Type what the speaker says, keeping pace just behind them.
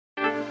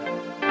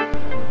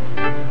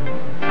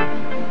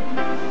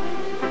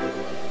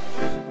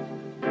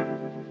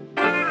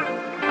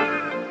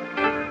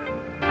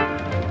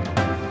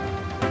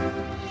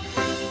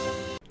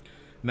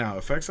Now,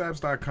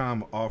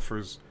 effectsapps.com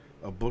offers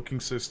a booking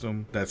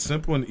system that's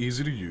simple and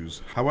easy to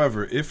use.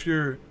 However, if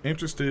you're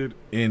interested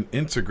in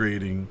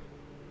integrating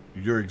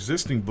your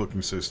existing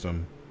booking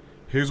system,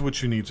 here's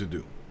what you need to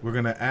do. We're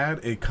going to add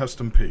a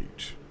custom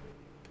page.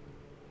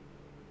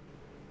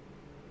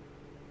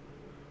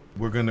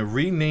 We're going to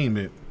rename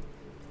it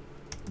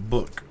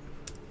Book.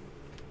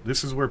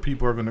 This is where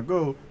people are going to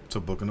go to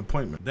book an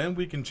appointment. Then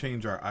we can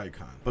change our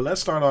icon. But let's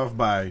start off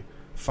by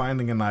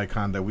finding an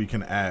icon that we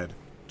can add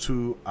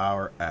to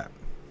our app.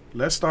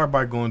 Let's start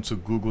by going to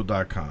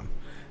google.com.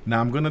 Now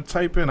I'm going to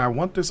type in, I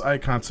want this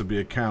icon to be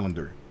a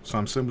calendar. So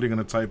I'm simply going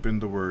to type in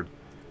the word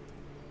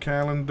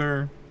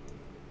calendar,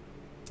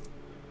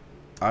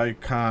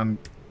 icon,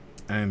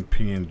 and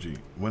PNG.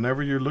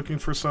 Whenever you're looking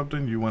for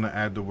something, you want to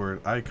add the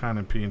word icon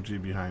and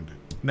PNG behind it.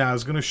 Now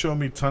it's going to show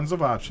me tons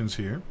of options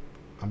here.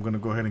 I'm going to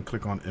go ahead and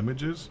click on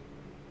images.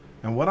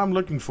 And what I'm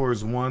looking for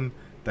is one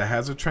that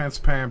has a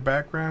transparent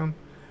background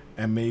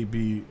and may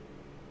be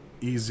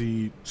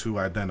easy to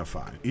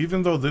identify.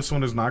 Even though this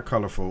one is not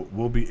colorful,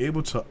 we'll be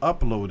able to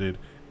upload it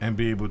and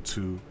be able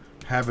to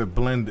have it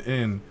blend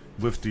in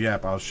with the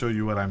app. I'll show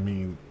you what I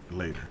mean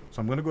later.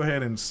 So I'm going to go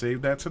ahead and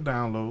save that to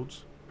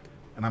downloads,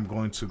 and I'm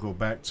going to go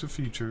back to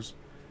features,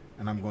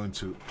 and I'm going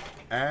to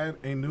add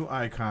a new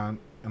icon,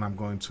 and I'm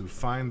going to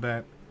find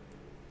that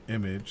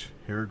image.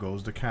 Here it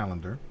goes, the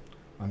calendar.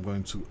 I'm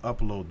going to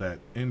upload that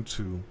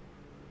into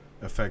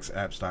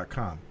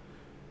effectsapps.com.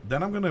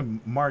 Then I'm going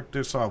to mark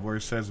this off where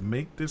it says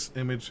make this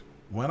image.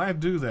 When I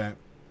do that,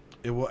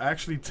 it will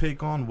actually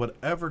take on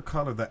whatever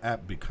color the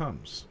app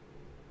becomes.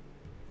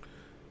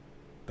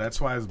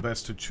 That's why it's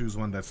best to choose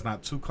one that's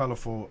not too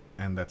colorful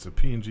and that's a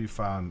PNG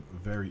file and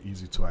very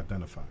easy to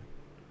identify.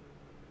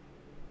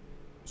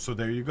 So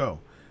there you go.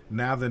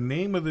 Now the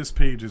name of this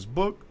page is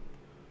Book.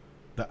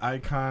 The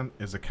icon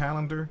is a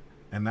calendar.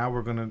 And now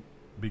we're going to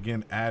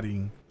begin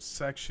adding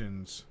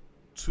sections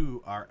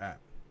to our app.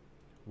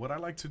 What I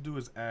like to do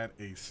is add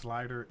a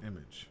slider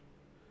image.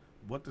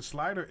 What the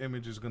slider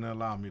image is going to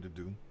allow me to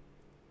do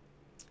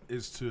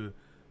is to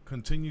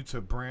continue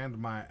to brand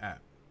my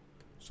app.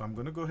 So I'm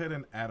going to go ahead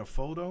and add a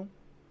photo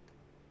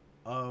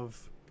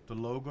of the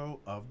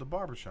logo of the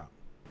barbershop.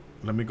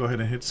 Let me go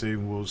ahead and hit save,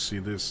 and we'll see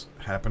this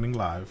happening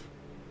live.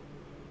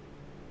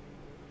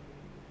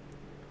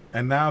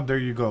 And now there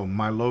you go.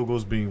 My logo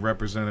is being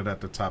represented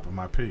at the top of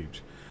my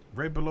page.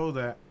 Right below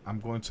that, I'm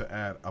going to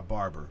add a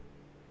barber.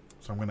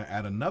 So I'm going to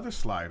add another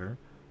slider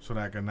so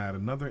that I can add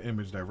another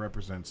image that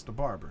represents the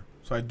barber.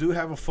 So I do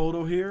have a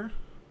photo here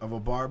of a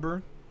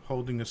barber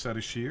holding a set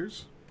of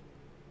shears.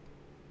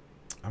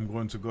 I'm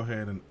going to go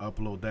ahead and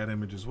upload that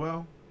image as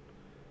well.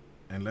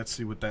 And let's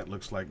see what that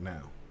looks like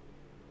now.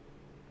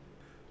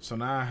 So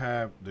now I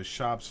have the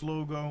shop's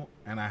logo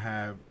and I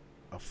have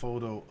a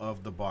photo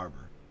of the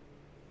barber.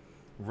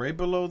 Right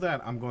below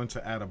that, I'm going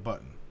to add a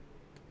button.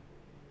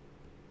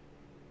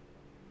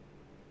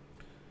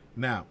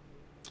 Now,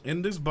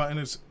 in this button,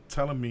 it's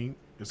telling me,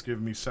 it's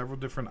giving me several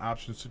different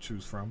options to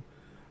choose from.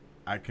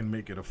 I can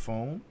make it a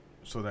phone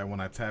so that when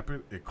I tap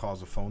it, it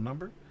calls a phone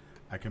number.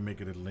 I can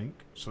make it a link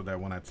so that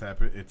when I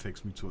tap it, it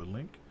takes me to a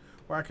link.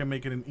 Or I can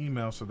make it an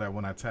email so that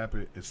when I tap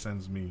it, it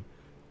sends me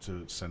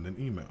to send an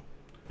email.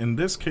 In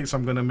this case,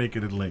 I'm going to make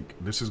it a link.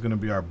 This is going to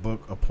be our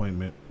book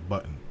appointment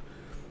button.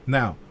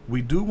 Now,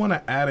 we do want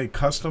to add a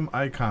custom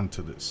icon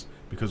to this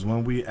because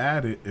when we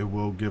add it, it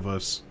will give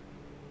us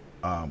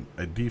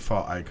a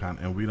default icon,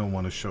 and we don't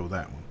want to show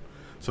that one.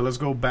 So let's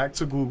go back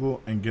to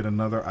Google and get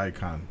another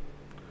icon.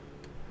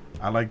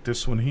 I like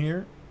this one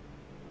here.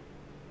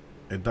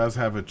 It does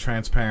have a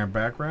transparent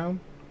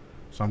background,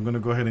 so I'm going to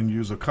go ahead and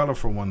use a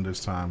colorful one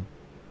this time.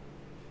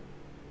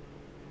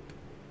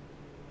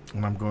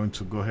 And I'm going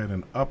to go ahead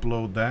and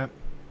upload that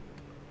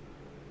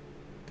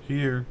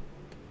here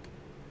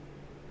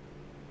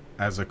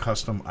as a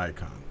custom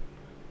icon.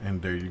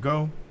 And there you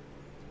go.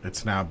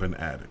 It's now been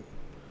added.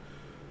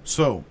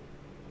 So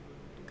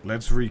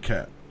let's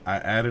recap. I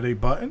added a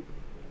button.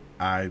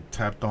 I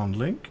tapped on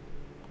link.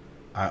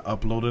 I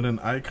uploaded an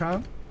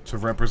icon to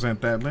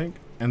represent that link.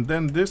 And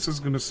then this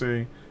is going to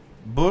say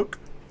book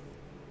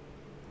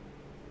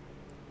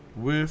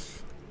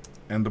with,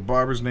 and the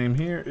barber's name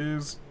here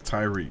is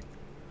Tyreek.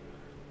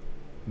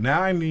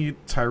 Now I need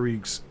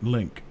Tyreek's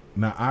link.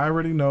 Now I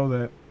already know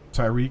that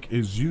Tyreek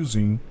is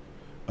using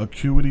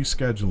Acuity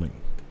scheduling.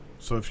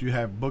 So if you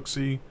have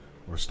Booksy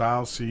or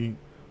StyleSeat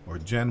or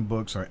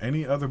GenBooks or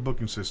any other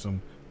booking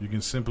system, you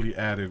can simply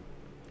add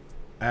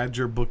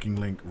your booking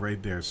link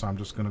right there. So I'm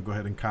just going to go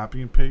ahead and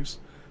copy and paste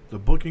the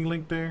booking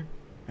link there,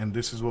 and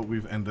this is what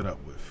we've ended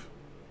up with.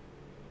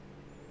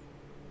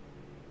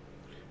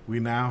 We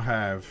now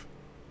have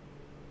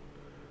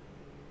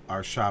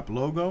our shop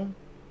logo,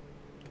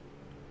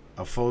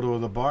 a photo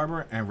of the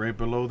barber, and right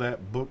below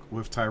that, book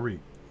with Tyreek.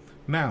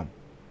 Now,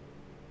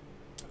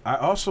 I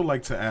also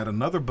like to add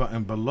another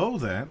button below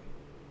that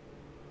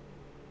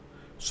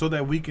so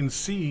that we can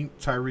see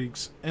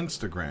Tyreek's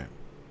Instagram.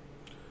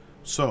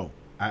 So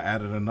I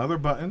added another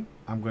button.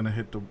 I'm going to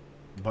hit the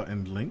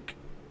button link,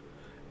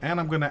 and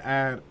I'm going to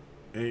add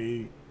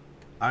a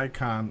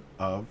icon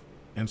of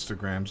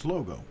Instagram's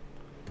logo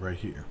right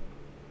here.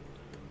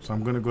 So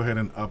I'm going to go ahead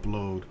and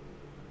upload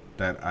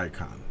that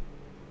icon.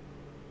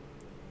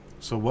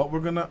 So what we're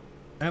going to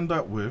end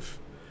up with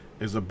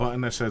is a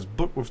button that says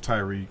Book with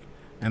Tyreek,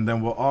 and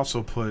then we'll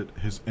also put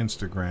his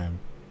Instagram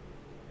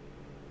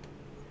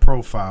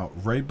profile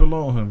right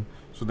below him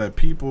so that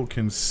people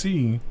can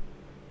see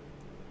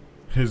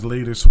his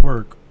latest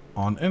work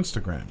on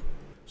Instagram.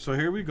 So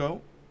here we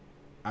go.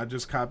 I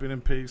just copied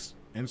and pasted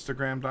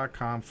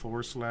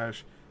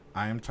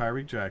Instagram.com/I am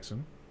Tyreek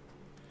Jackson.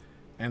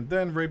 And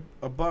then right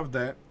above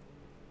that,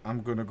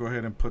 I'm going to go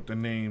ahead and put the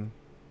name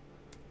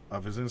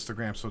of his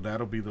Instagram. So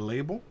that'll be the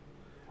label.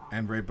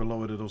 And right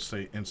below it, it'll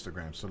say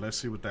Instagram. So let's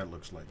see what that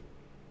looks like.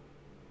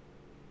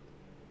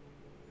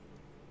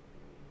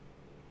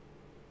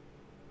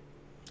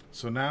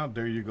 So now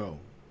there you go.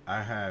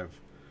 I have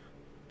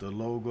the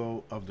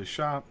logo of the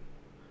shop,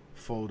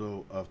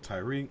 photo of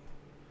Tyreek,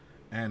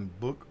 and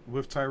Book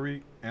with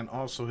Tyreek, and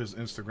also his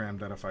Instagram,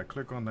 that if I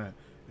click on that,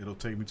 it'll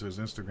take me to his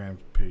Instagram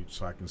page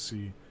so I can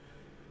see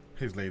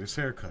his latest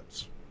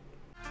haircuts.